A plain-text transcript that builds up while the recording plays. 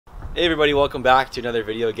Hey everybody, welcome back to another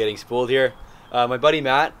video of Getting Spooled here. My buddy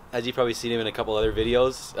Matt, as you've probably seen him in a couple other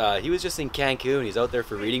videos, he was just in Cancun. He's out there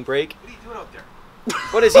for reading break. What are you doing out there?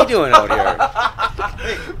 What is he doing out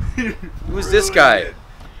here? Hey, who's this guy?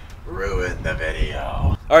 Ruined the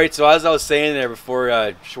video. Alright, so as I was saying there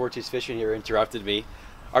before Schwartz's fishing here interrupted me,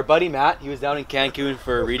 our buddy Matt, he was down in Cancun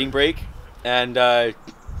for a reading break. And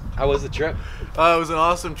how was the trip? It was an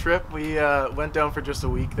awesome trip. We went down for just a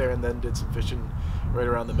week there and then did some fishing right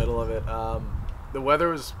around the middle of it. The weather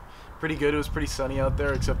was pretty good. It was pretty sunny out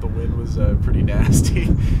there, except the wind was pretty nasty.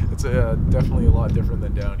 It's definitely a lot different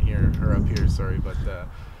than down here, or up here, sorry. But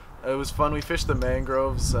it was fun. We fished the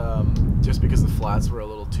mangroves just because the flats were a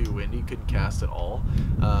little too windy. Couldn't cast at all.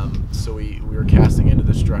 So we were casting into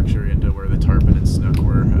the structure, into where the tarpon and snook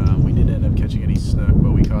were. We didn't end up catching any snook,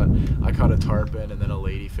 but I caught a tarpon and then a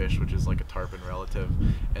ladyfish, which is like a tarpon relative,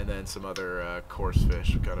 and then some other coarse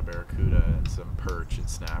fish. We caught a barracuda and some perch and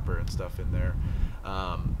snapper and stuff in there.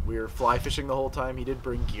 We were fly fishing the whole time. He did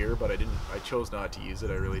bring gear, but I chose not to use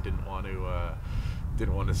it. I really didn't want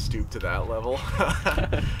to stoop to that level.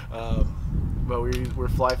 But we were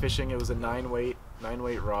fly fishing. It was a 9-weight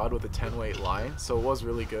rod with a 10-weight line, so it was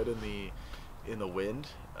really good in the wind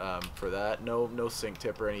for that. No sink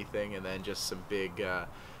tip or anything, and then just some big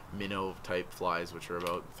minnow type flies, which are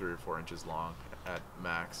about 3 or 4 inches long at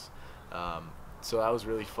max. So that was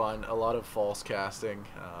really fun. A lot of false casting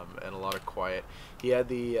and a lot of quiet. He had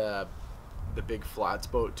the big flats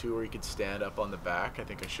boat too, where you could stand up on the back. I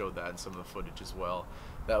think I showed that in some of the footage as well.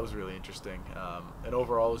 That was really interesting. And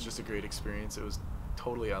overall, it was just a great experience. It was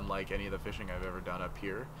totally unlike any of the fishing I've ever done up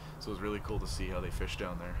here. So it was really cool to see how they fish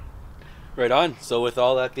down there. Right on. So with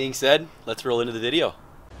all that being said, let's roll into the video.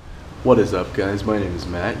 What is up, guys? My name is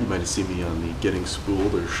Matt. You might have seen me on the Getting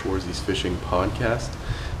Spooled or Schwarzy's Fishing podcast.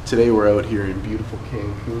 Today we're out here in beautiful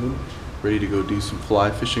Cancun, ready to go do some fly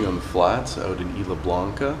fishing on the flats out in Isla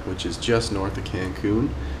Blanca, which is just north of Cancun.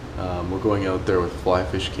 We're going out there with Fly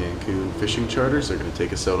Fish Cancun fishing charters. They're going to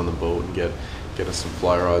take us out on the boat and get us some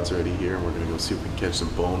fly rods ready here, and we're going to go see if we can catch some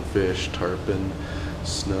bonefish, tarpon,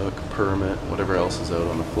 snook, permit, whatever else is out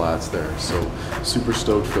on the flats there. So super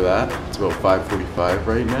stoked for that. It's about 5:45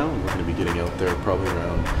 right now, and we're going to be getting out there probably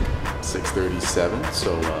around 6:37.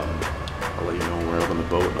 So I'll let you know when we're out on the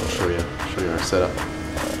boat, and I'll show you our setup.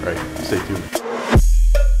 All right, stay tuned.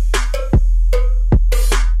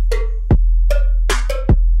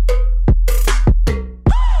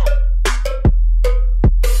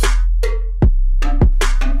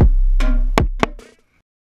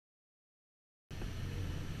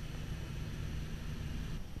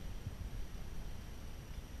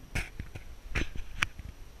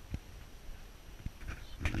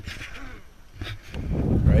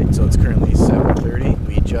 So it's currently 7:30.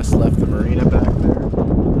 We just left the marina back there.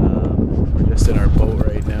 We're just in our boat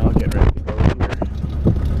right now, getting ready to go here.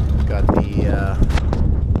 Got the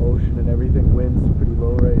ocean and everything. Wind's pretty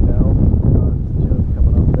low right now. Sun's just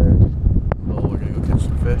coming up there. So we're gonna go catch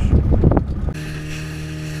some fish.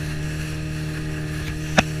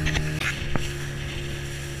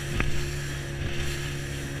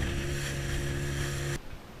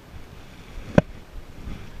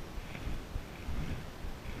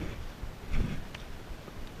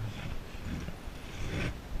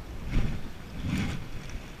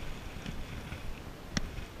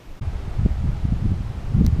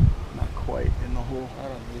 I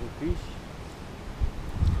don't need a fish.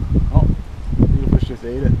 Oh, little fish just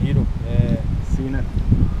ate it. Needle. Yeah. Seen it.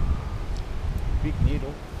 Big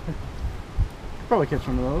needle. Probably catch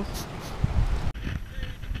one of those.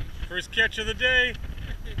 First catch of the day.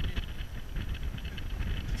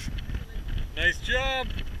 Nice job.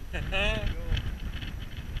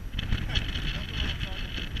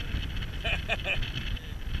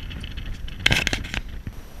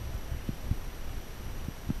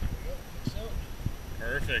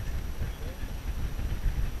 Perfect.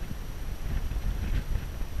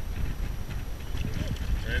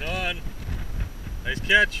 Right on. Nice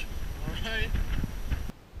catch. All right.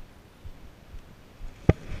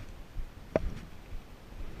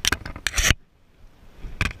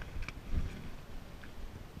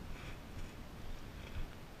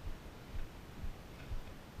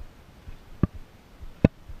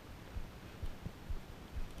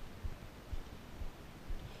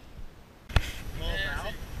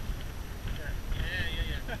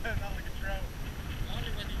 Not like a trout.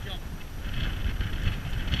 Only when you jump.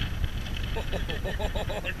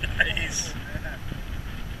 Oh, nice.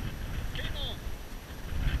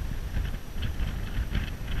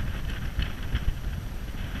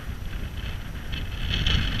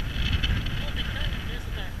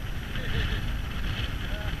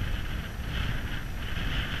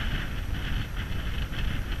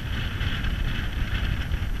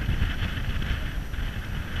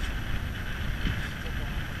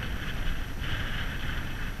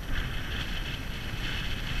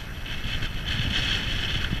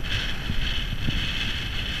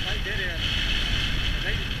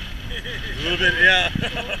 A little bit, yeah.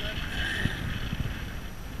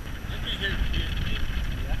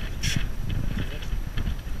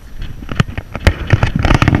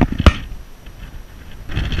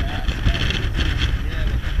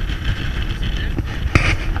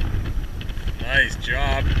 Nice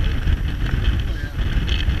job.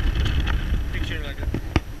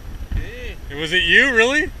 Was it you,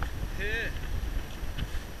 really?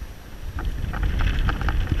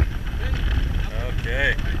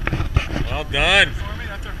 Okay. Well done.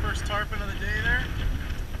 That's our first tarpon of the day there.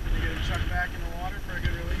 We're gonna chuck back in the water for a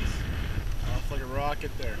good release. Off like a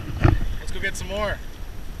rocket there. Let's go get some more.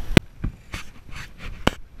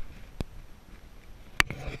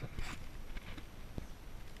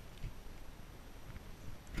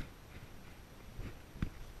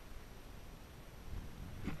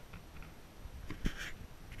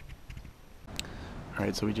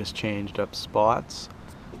 Alright, so we just changed up spots.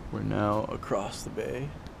 We're now across the bay.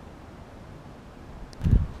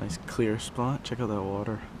 Nice clear spot. Check out that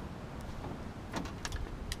water.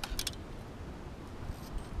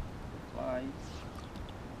 Flies.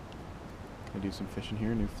 Gonna do some fishing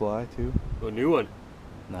here. New fly too. A new one.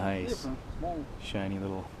 Nice. Different, small. Shiny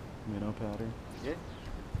little minnow pattern. Yeah.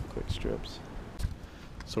 Quick strips.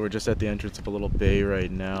 So we're just at the entrance of a little bay right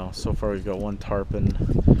now. So far we've got one tarpon,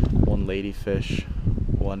 one ladyfish,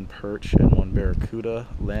 one perch, and one barracuda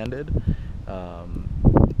landed. The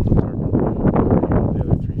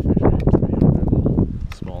other three fish are little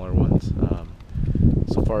smaller ones.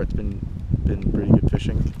 So far it's been pretty good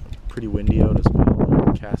fishing. Pretty windy out as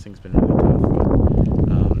well. Casting's been really tough,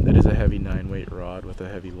 but it is a heavy 9-weight rod with a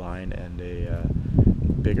heavy line and a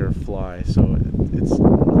bigger fly, so it's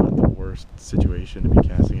not the worst situation to be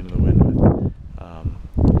casting into the wind with.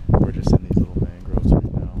 We're just in these little mangroves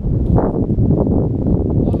right now.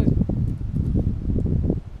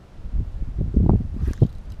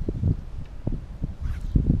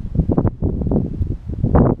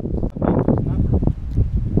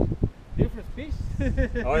 Different fish.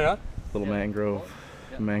 Oh yeah? Little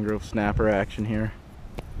Yeah. mangrove snapper action here.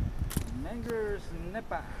 Mango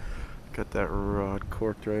snapper. Got that rod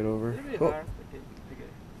corked right over. Little bit Oh, hard. Okay.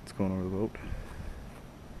 it's going over the boat.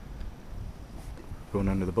 Going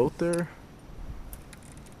under the boat there.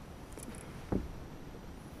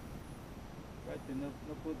 Try to not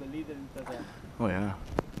put the leader into the. Oh yeah.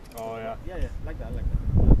 Oh yeah. Yeah, like that.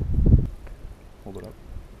 Hold it up.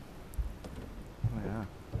 Oh yeah.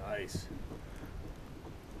 Nice.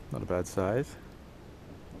 Not a bad size.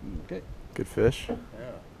 Okay. Good fish. Yeah.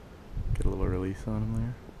 Get a little release on him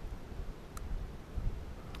there.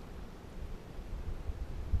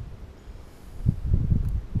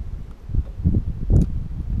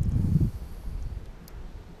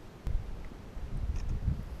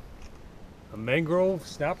 A mangrove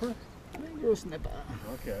snapper? Mango snapper.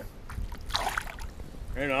 Okay.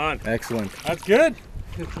 Right on. Excellent. That's good.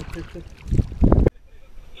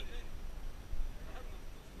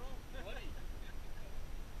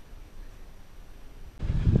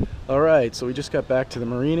 Alright, so we just got back to the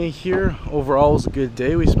marina here. Overall, it was a good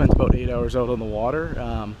day. We spent about 8 hours out on the water.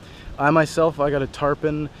 I got a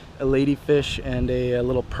tarpon, a ladyfish, and a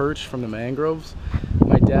little perch from the mangroves.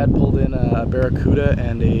 My dad pulled in a barracuda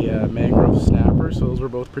and a mangrove snapper, so those were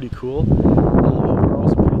both pretty cool. Overall, it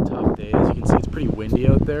was a pretty tough day. As you can see, it's pretty windy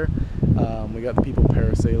out there. We got the people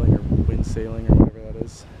parasailing or windsailing or whatever that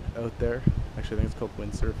is out there. Actually, I think it's called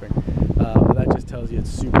windsurfing. But that just tells you it's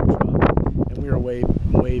super tough. And we were way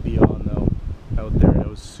beyond though out there, and it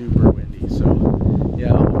was super windy. So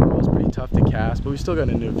yeah, overall it was pretty tough to cast, but we still got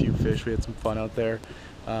into a few fish. We had some fun out there.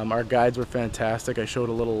 Our guides were fantastic. I showed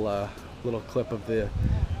a little clip of the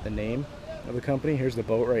name of the company. Here's the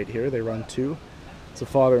boat right here. They run two. It's a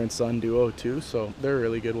father and son duo too, so they're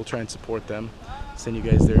really good. We'll try and support them. Send you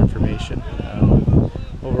guys their information.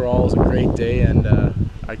 Overall, it was a great day, and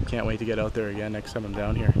I can't wait to get out there again next time I'm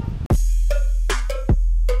down here.